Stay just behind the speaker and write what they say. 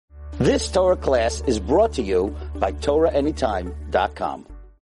This Torah class is brought to you by TorahAnytime.com.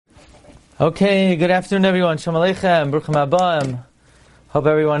 Okay, good afternoon everyone. Shalom Aleichem, Bruchim Abbaim. Hope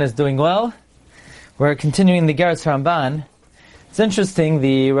everyone is doing well. We're continuing the Igeres Ramban. It's interesting,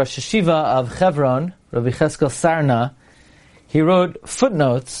 the Rosh Hashiva of Hebron, Rabbi Cheskel Sarna, he wrote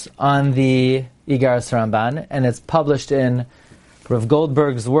footnotes on the Igeres Ramban, and it's published in Rav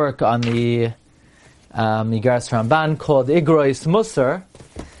Goldberg's work on the Igeres Ramban called Igrois Musar.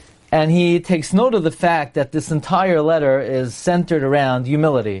 And he takes note of the fact that this entire letter is centered around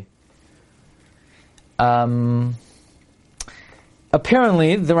humility. Apparently,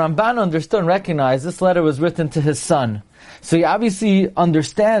 the Ramban understood and recognized this letter was written to his son. So he obviously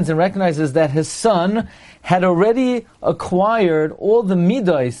understands and recognizes that his son had already acquired all the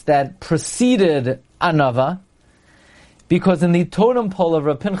midos that preceded Anava, because in the totem pole of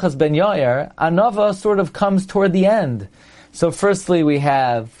Rav Pinchas ben Yair, Anava sort of comes toward the end. So firstly we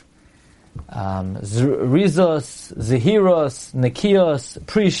have Rizos, Zehiros, Nekios,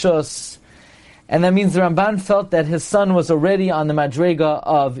 Prishos, and that means the Ramban felt that his son was already on the Madrega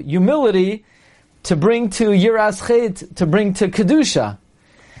of humility to bring to Yiras Chet, to bring to Kedusha.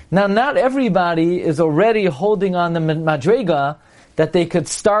 Now, not everybody is already holding on the Madrega that they could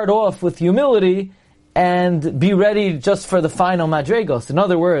start off with humility and be ready just for the final Madregos. In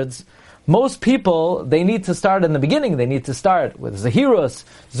other words, most people, they need to start in the beginning. They need to start with Zehiros,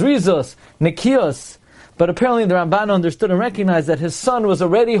 Zrizos, Nekios. But apparently the Ramban understood and recognized that his son was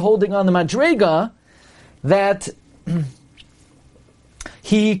already holding on the Madrega, that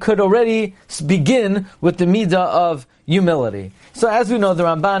he could already begin with the Midah of humility. So as we know, the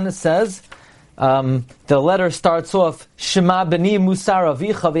Ramban says, the letter starts off, Shema b'ni musar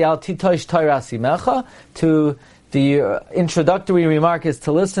avicha v'al titosh toras imecha. To the introductory remark is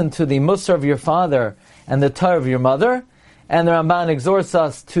to listen to the musar of your father and the Torah of your mother. And the Ramban exhorts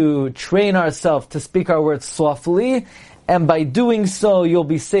us to train ourselves to speak our words softly, and by doing so you'll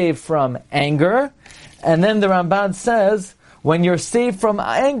be saved from anger. And then the Ramban says, when you're saved from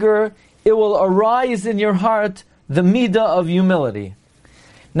anger, it will arise in your heart the midah of humility.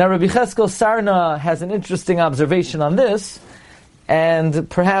 Now Rabbi Cheskel Sarna has an interesting observation on this, and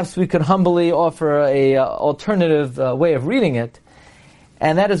perhaps we could humbly offer a alternative way of reading it.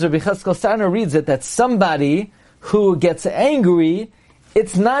 And that is, Rabbi Cheskel Sarna reads it that somebody who gets angry,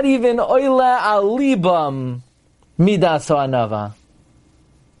 it's not even oila alibam midas anava.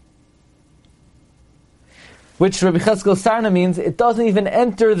 Which Rabbi Cheskel Sarna means it doesn't even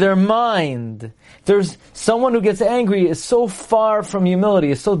enter their mind. There's someone who gets angry is so far from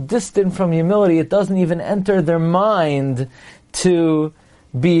humility, is so distant from humility, it doesn't even enter their mind to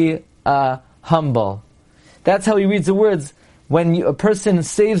be humble. That's how he reads the words. When a person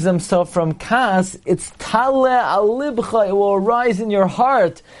saves themselves from kas, it's tale alibcha, it will arise in your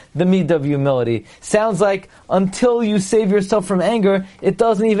heart, the midah of humility. Sounds like until you save yourself from anger, it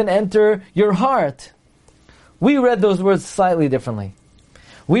doesn't even enter your heart. We read those words slightly differently.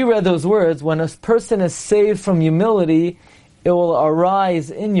 We read those words, when a person is saved from humility, it will arise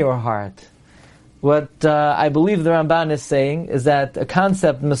in your heart. What I believe the Ramban is saying is that a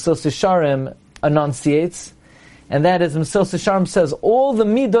concept Mesos Yesharim enunciates, and that is, Mesos Yesharim says, all the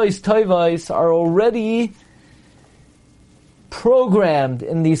midos toivos are already programmed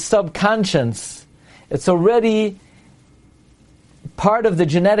in the subconscious. It's already part of the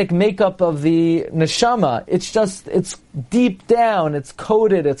genetic makeup of the neshama. It's deep down, it's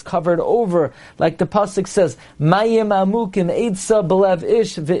coded, it's covered over. Like the pasuk says, Mayim amukim eitza belev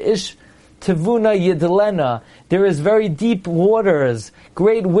ish ve'ish tevuna yidlena. There is very deep waters,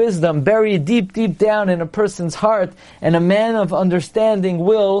 great wisdom buried deep, deep down in a person's heart, and a man of understanding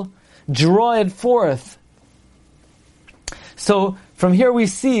will draw it forth. So from here we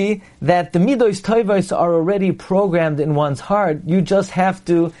see that the midos toivos are already programmed in one's heart. You just have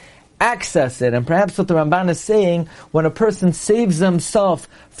to access it. And perhaps what the Ramban is saying, when a person saves themselves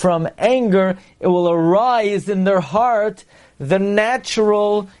from anger, it will arise in their heart the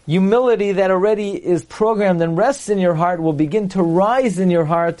natural humility that already is programmed and rests in your heart will begin to rise in your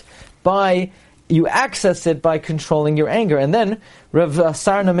heart by you access it by controlling your anger. And then Rav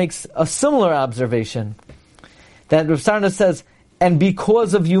Sarna makes a similar observation. That Rav Sarna says, and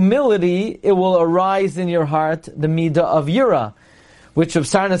because of humility, it will arise in your heart the midah of yira. Which Rav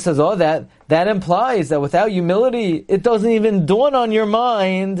Sarna says, that implies that without humility, it doesn't even dawn on your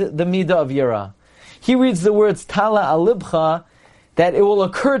mind the midah of yira. He reads the words tala alibcha, that it will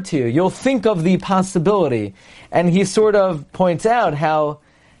occur to you. You'll think of the possibility. And he sort of points out how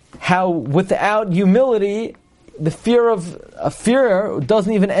without humility, the fear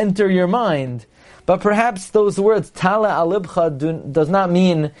doesn't even enter your mind. But perhaps those words, Tala alibcha, does not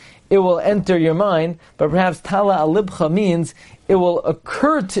mean it will enter your mind, but perhaps Tala alibcha means it will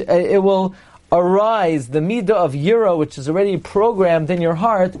it will arise, the midah of yira, which is already programmed in your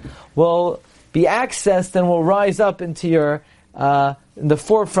heart, will be accessed and will rise up into your, in the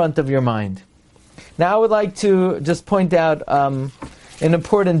forefront of your mind. Now I would like to just point out an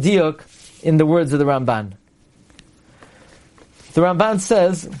important diuk in the words of the Ramban. The Ramban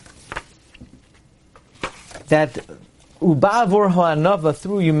says that uba'avur ha'anava,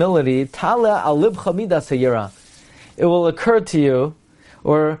 through humility, tala alibcha midas hayira, it will occur to you,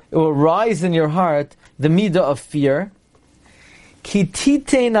 or it will rise in your heart, the midah of fear. Ki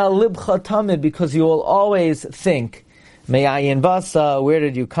titein alibcha tamid, because you will always think, me'ayin basa, where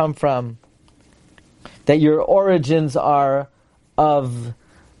did you come from? That your origins are of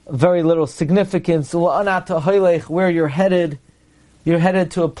very little significance. Where you're headed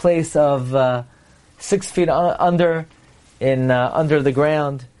to a place of 6 feet under the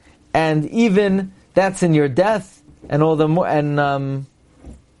ground, and even that's in your death, and all the more.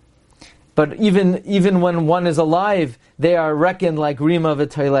 But even when one is alive, they are reckoned like Rima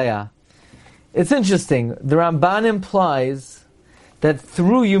v'Toileya. It's interesting. The Ramban implies that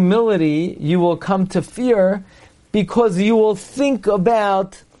through humility you will come to fear, because you will think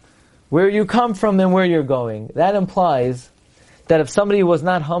about where you come from and where you're going. That implies that if somebody was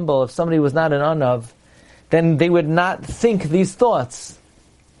not humble, if somebody was not an anav, then they would not think these thoughts.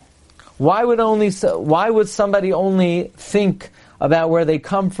 Why would somebody only think about where they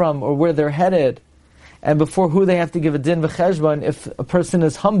come from or where they're headed, and before who they have to give a din v'cheshbon, if a person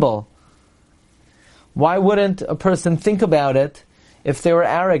is humble? Why wouldn't a person think about it if they were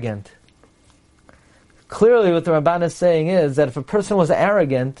arrogant? Clearly what the Ramban is saying is that if a person was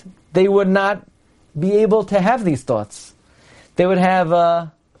arrogant, they would not be able to have these thoughts. They would have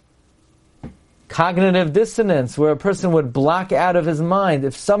a cognitive dissonance where a person would block out of his mind.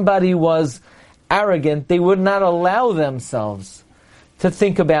 If somebody was arrogant, they would not allow themselves to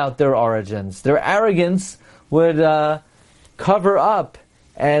think about their origins. Their arrogance would cover up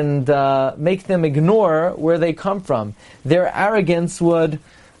and make them ignore where they come from. Their arrogance would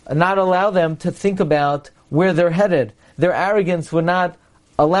not allow them to think about where they're headed. Their arrogance would not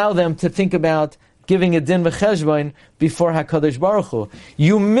allow them to think about giving a din v'cheshbon before HaKadosh Baruch Hu.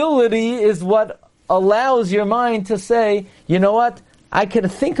 Humility is what allows your mind to say, you know what, I can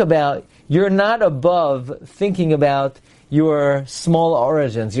think about, you're not above thinking about your small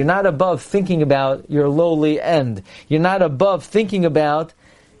origins. You're not above thinking about your lowly end. You're not above thinking about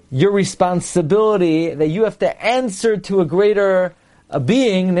your responsibility that you have to answer to a greater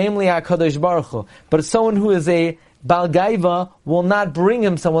being, namely HaKadosh Baruch Hu. But someone who is a Bal Gaiva will not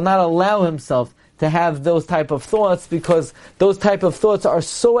will not allow himself to have those type of thoughts, because those type of thoughts are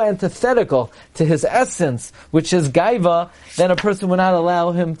so antithetical to his essence, which is Gaiva, then a person would not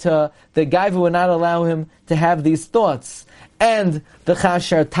allow him to, the Gaiva would not allow him to have these thoughts. And the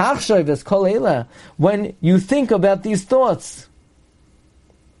Chasher Tachshav is Kol Eila, when you think about these thoughts,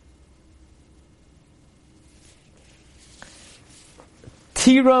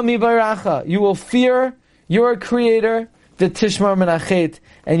 Tira mivaracha, you will fear your Creator, the Tishmar Menachet,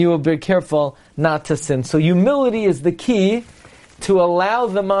 and you will be careful not to sin. So humility is the key to allow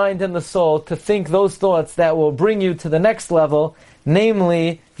the mind and the soul to think those thoughts that will bring you to the next level,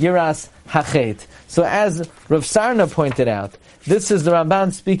 namely Yiras Hachet. So as Rav Sarna pointed out, this is the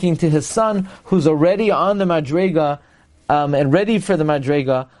Ramban speaking to his son, who's already on the Madrega, and ready for the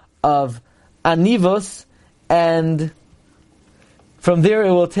Madrega of Anivos, and from there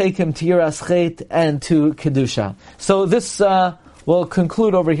it will take him to Yiras Chet and to Kedusha. So this we'll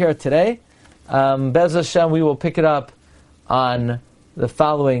conclude over here today. Bez Hashem, we will pick it up on the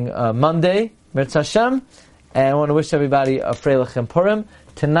following Monday, Mirz Hashem, and I want to wish everybody a Freilich and Purim.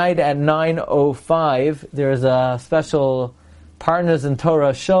 Tonight at 9:05, there is a special Partners in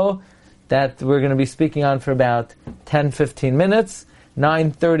Torah show that we're going to be speaking on for about 10-15 minutes.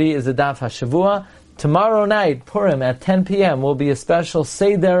 9:30 is the Daf HaShavua. Tomorrow night, Purim, at 10 p.m., will be a special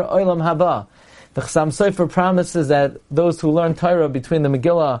Seder Olam Haba. The Chassam Sofer promises that those who learn Torah between the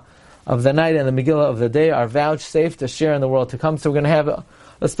Megillah of the night and the Megillah of the day are vouchsafed to share in the world to come. So we're going to have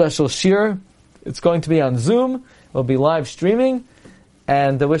a special shir. It's going to be on Zoom. It will be live streaming.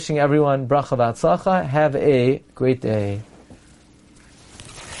 And wishing everyone bracha v'atzlacha. Have a great day.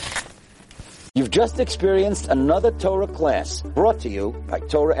 You've just experienced another Torah class brought to you by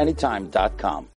TorahAnytime.com.